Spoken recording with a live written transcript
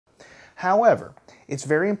However, it's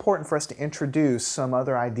very important for us to introduce some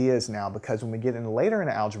other ideas now, because when we get in later in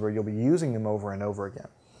algebra, you'll be using them over and over again.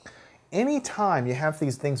 Anytime you have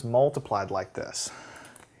these things multiplied like this,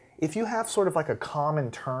 if you have sort of like a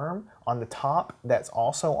common term on the top that's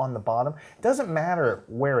also on the bottom, it doesn't matter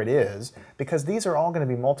where it is, because these are all going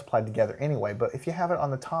to be multiplied together anyway. But if you have it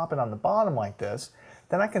on the top and on the bottom like this,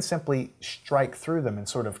 then I can simply strike through them and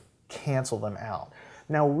sort of cancel them out.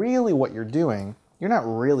 Now really what you're doing, you're not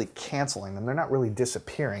really canceling them, they're not really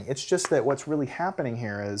disappearing. It's just that what's really happening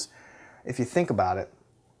here is, if you think about it,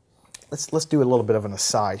 let's do a little bit of an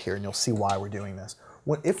aside here and you'll see why we're doing this.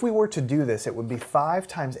 If we were to do this, it would be 5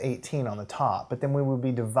 times 18 on the top, but then we would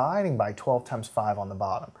be dividing by 12 times 5 on the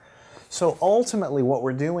bottom. So ultimately what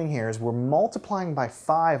we're doing here is we're multiplying by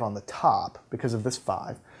 5 on the top because of this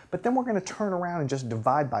 5, but then we're going to turn around and just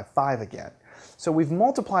divide by 5 again. So we've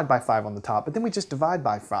multiplied by 5 on the top, but then we just divide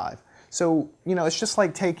by 5. So, it's just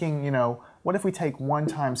like taking, what if we take 1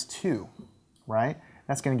 times 2, right?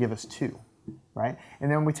 That's going to give us 2. Right? And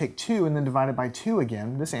then we take 2 and then divide it by 2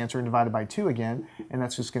 again, this answer, and divide it by 2 again, and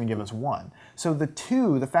that's just going to give us 1. So the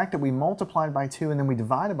 2, the fact that we multiplied by 2 and then we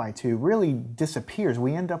divided by 2 really disappears.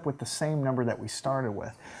 We end up with the same number that we started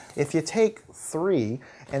with. If you take 3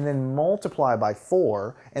 and then multiply by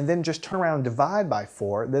 4 and then just turn around and divide by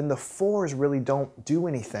 4, then the 4s really don't do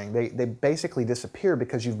anything. They basically disappear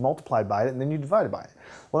because you've multiplied by it and then you divided by it.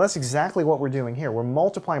 Well, that's exactly what we're doing here. We're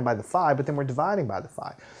multiplying by the 5, but then we're dividing by the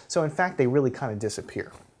 5. So in fact, they really kind of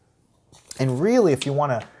disappear. And really, if you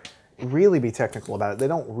want to really be technical about it, they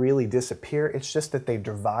don't really disappear. It's just that they're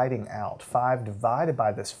dividing out. 5 divided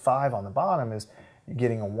by this 5 on the bottom is you're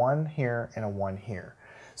getting a 1 here and a 1 here.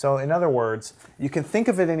 So in other words, you can think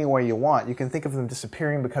of it any way you want. You can think of them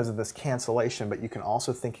disappearing because of this cancellation, but you can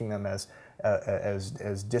also think of them as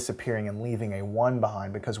disappearing and leaving a 1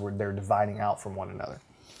 behind because they're dividing out from one another.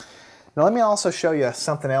 Now let me also show you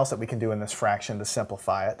something else that we can do in this fraction to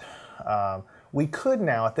simplify it. We could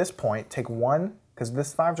now at this point take 1, because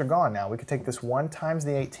this 5s are gone now, we could take this 1 times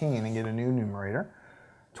the 18 and get a new numerator,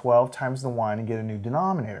 12 times the 1 and get a new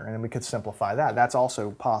denominator, and then we could simplify that. That's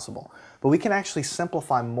also possible. But we can actually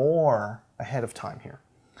simplify more ahead of time here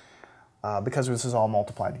because this is all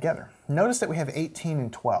multiplied together. Notice that we have 18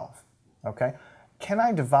 and 12. Okay? Can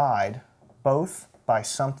I divide both by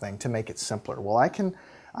something to make it simpler? Well, I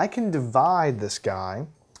can divide this guy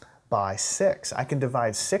by 6. I can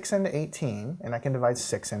divide 6 into 18, and I can divide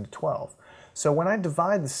 6 into 12. So when I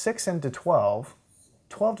divide the 6 into 12,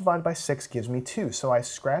 12 divided by 6 gives me 2. So I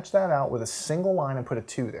scratch that out with a single line and put a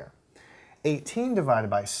 2 there. 18 divided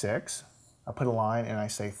by 6, I put a line and I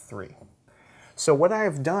say 3. So what I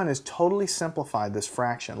have done is totally simplified this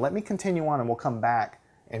fraction. Let me continue on and we'll come back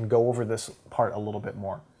and go over this part a little bit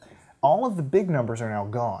more. All of the big numbers are now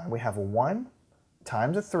gone. We have a 1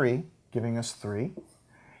 times a 3, giving us 3.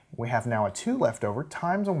 We have now a 2 left over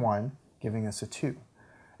times a 1, giving us a 2.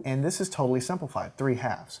 And this is totally simplified, 3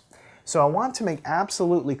 halves. So I want to make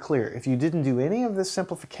absolutely clear, if you didn't do any of this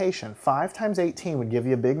simplification, 5 times 18 would give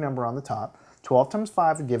you a big number on the top, 12 times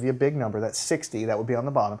 5 would give you a big number, that's 60, that would be on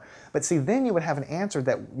the bottom. But see, then you would have an answer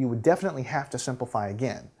that you would definitely have to simplify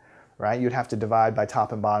again, right? You'd have to divide by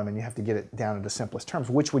top and bottom and you have to get it down into simplest terms,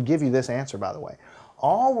 which would give you this answer, by the way.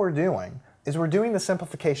 All we're doing is we're doing the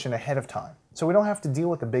simplification ahead of time, so we don't have to deal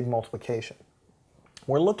with the big multiplication.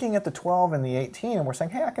 We're looking at the 12 and the 18 and we're saying,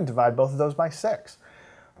 hey, I can divide both of those by 6.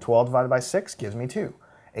 12 divided by 6 gives me 2.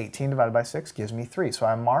 18 divided by 6 gives me 3. So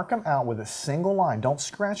I mark them out with a single line. Don't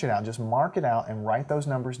scratch it out, just mark it out and write those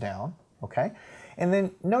numbers down, okay? And then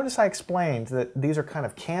notice I explained that these are kind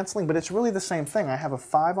of canceling, but it's really the same thing. I have a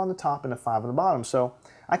 5 on the top and a 5 on the bottom, so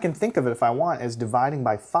I can think of it if I want as dividing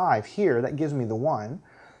by 5 here, that gives me the 1.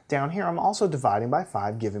 Down here I'm also dividing by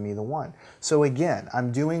 5, giving me the 1. So again,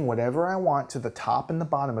 I'm doing whatever I want to the top and the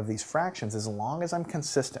bottom of these fractions as long as I'm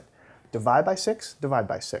consistent. Divide by 6, divide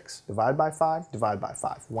by 6. Divide by 5, divide by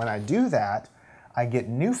 5. When I do that, I get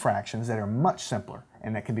new fractions that are much simpler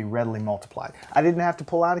and that can be readily multiplied. I didn't have to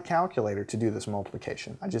pull out a calculator to do this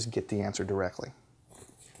multiplication. I just get the answer directly.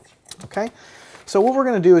 Okay? So what we're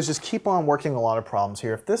going to do is just keep on working a lot of problems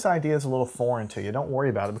here. If this idea is a little foreign to you, don't worry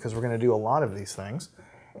about it because we're going to do a lot of these things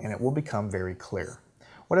and it will become very clear.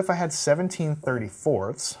 What if I had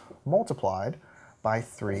 17/34 multiplied by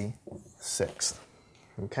 3/6?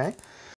 Okay?